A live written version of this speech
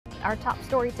Our top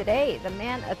story today, the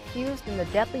man accused in the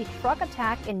deadly truck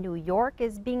attack in New York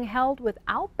is being held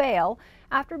without bail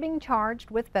after being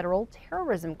charged with federal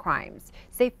terrorism crimes.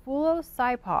 Sayfullo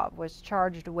Saipov was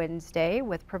charged Wednesday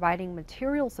with providing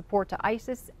material support to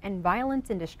ISIS and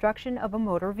violence and destruction of a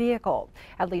motor vehicle.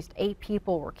 At least 8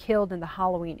 people were killed in the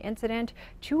Halloween incident.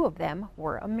 2 of them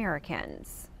were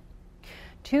Americans.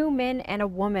 2 men and a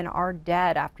woman are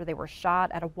dead after they were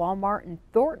shot at a Walmart in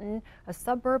Thornton, a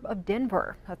suburb of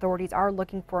Denver. Authorities are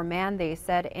looking for a man they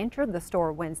said entered the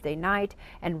store Wednesday night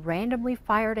and randomly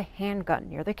fired a handgun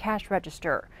near the cash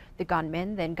register. The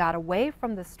gunman then got away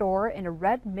from the store in a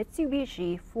red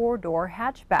Mitsubishi 4-door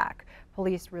hatchback.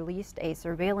 Police released a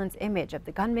surveillance image of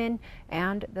the gunman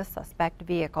and the suspect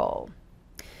vehicle.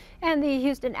 And the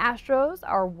Houston Astros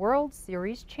are World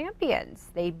Series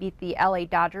champions. They beat the LA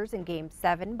Dodgers in Game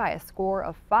 7 by a score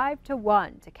of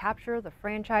 5-1 to capture the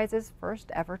franchise's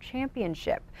first ever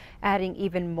championship. Adding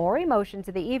even more emotion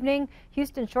to the evening,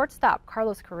 Houston shortstop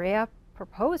Carlos Correa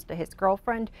proposed to his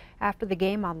girlfriend after the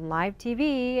game on live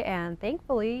TV, and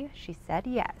thankfully she said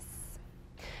yes.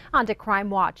 On to Crime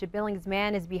Watch. A Billings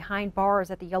man is behind bars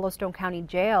at the Yellowstone County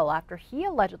Jail after he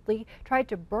allegedly tried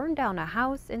to burn down a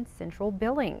house in central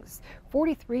Billings.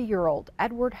 43-year-old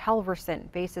Edward Halverson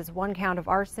faces 1 count of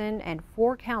arson and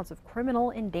 4 counts of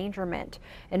criminal endangerment.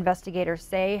 Investigators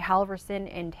say Halverson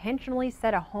intentionally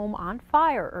set a home on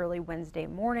fire early Wednesday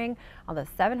morning on the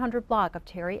 700 block of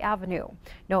Terry Avenue.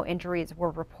 No injuries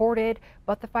were reported,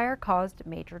 but the fire caused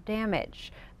major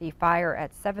damage. The fire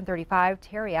at 735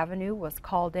 Terry Avenue was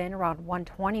called in around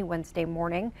 1:20 Wednesday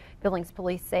morning. Billings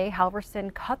police say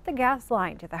Halverson cut the gas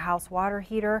line to the house water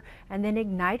heater and then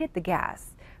ignited the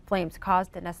gas. Flames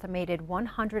caused an estimated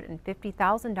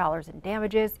 $150,000 in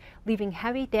damages, leaving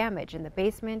heavy damage in the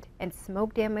basement and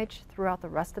smoke damage throughout the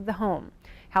rest of the home.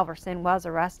 Halverson was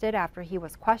arrested after he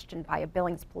was questioned by a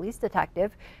Billings police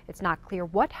detective. It's not clear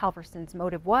what Halverson's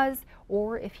motive was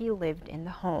or if he lived in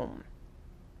the home.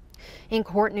 In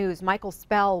court news, Michael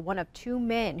Spell, one of 2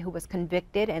 men who was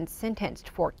convicted and sentenced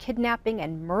for kidnapping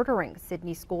and murdering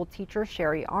Sydney school teacher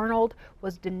Sherry Arnold,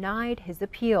 was denied his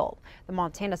appeal. The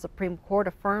Montana Supreme Court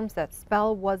affirms that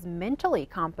Spell was mentally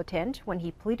competent when he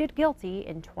pleaded guilty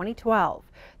in 2012.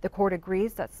 The court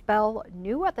agrees that Spell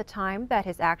knew at the time that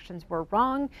his actions were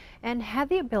wrong and had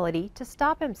the ability to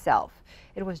stop himself.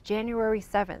 It was January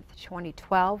 7th,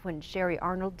 2012, when Sherry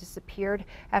Arnold disappeared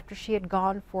after she had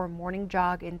gone for a morning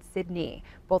jog in Sydney.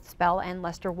 Both Spell and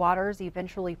Lester Waters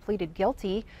eventually pleaded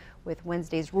guilty. With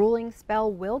Wednesday's ruling,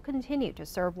 Spell will continue to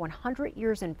serve 100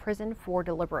 years in prison for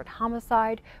deliberate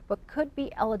homicide, but could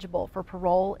be eligible for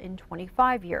parole in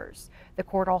 25 years. The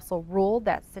court also ruled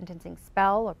that sentencing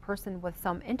Spell, a person with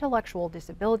some intellectual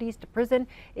disabilities, to prison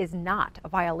is not a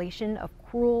violation of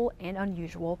cruel and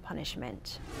unusual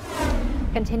punishment.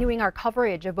 Continuing our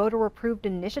coverage, a voter-approved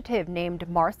initiative named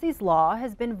Marcy's Law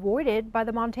has been voided by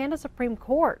the Montana Supreme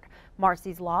Court.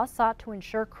 Marcy's Law sought to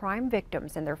ensure crime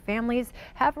victims and their families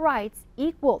have rights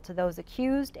equal to those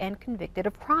accused and convicted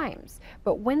of crimes.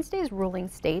 But Wednesday's ruling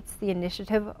states the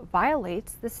initiative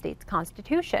violates the state's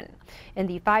constitution. In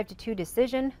the 5-2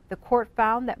 decision, the court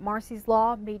found that Marcy's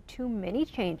Law made too many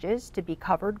changes to be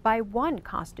covered by one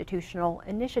constitutional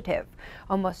initiative.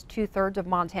 Almost 2/3 of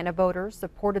Montana voters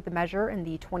supported the measure in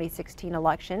the 2016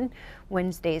 election.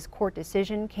 Wednesday's court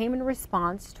decision came in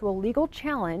response to a legal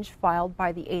challenge filed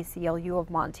by the ACLU of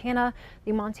Montana,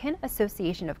 the Montana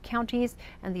Association of Counties,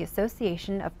 and the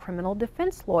Association of Criminal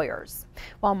Defense Lawyers.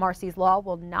 While Marcy's Law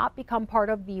will not become part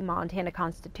of the Montana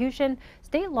Constitution,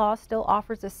 state law still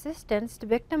offers assistance to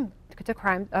victims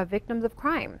of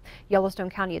crime. Yellowstone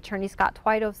County Attorney Scott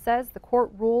Twito says the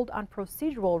court ruled on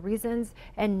procedural reasons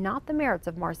and not the merits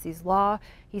of Marcy's Law.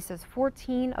 He says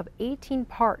 14 of 18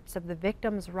 parts of the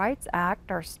Victims' Rights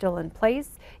Act are still in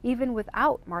place, even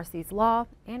without Marcy's Law,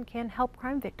 and can help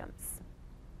crime victims.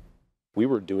 We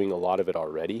were doing a lot of it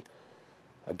already.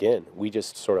 Again, we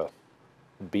just sort of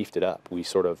beefed it up. We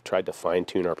sort of tried to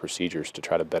fine-tune our procedures to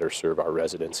try to better serve our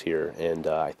residents here, and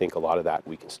I think a lot of that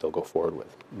we can still go forward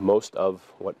with. Most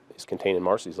of what is contained in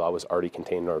Marcy's Law was already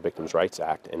contained in our Victims' Rights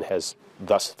Act and has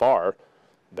thus far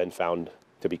been found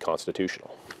to be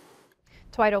constitutional.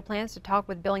 Twito plans to talk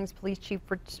with Billings Police Chief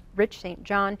Rich St.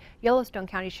 John, Yellowstone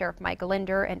County Sheriff Mike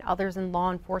Linder, and others in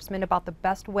law enforcement about the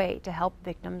best way to help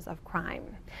victims of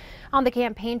crime. On the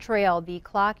campaign trail, the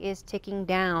clock is ticking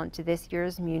down to this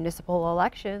year's municipal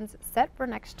elections set for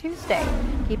next Tuesday.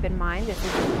 Keep in mind, this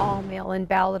is an all mail-in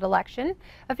ballot election.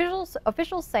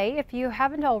 Officials say if you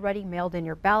haven't already mailed in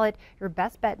your ballot, your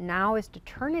best bet now is to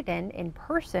turn it in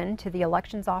person to the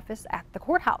elections office at the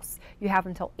courthouse. You have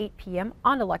until 8 p.m.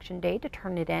 on election day to turn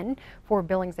turn it in. For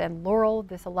Billings and Laurel,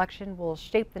 this election will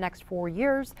shape the next 4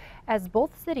 years as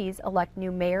both cities elect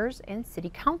new mayors and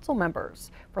city council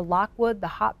members. For Lockwood, the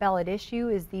hot ballot issue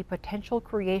is the potential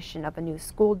creation of a new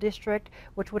school district,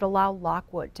 which would allow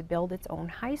Lockwood to build its own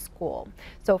high school.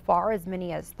 So far, as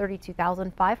many as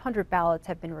 32,500 ballots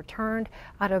have been returned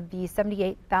out of the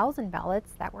 78,000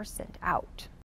 ballots that were sent out.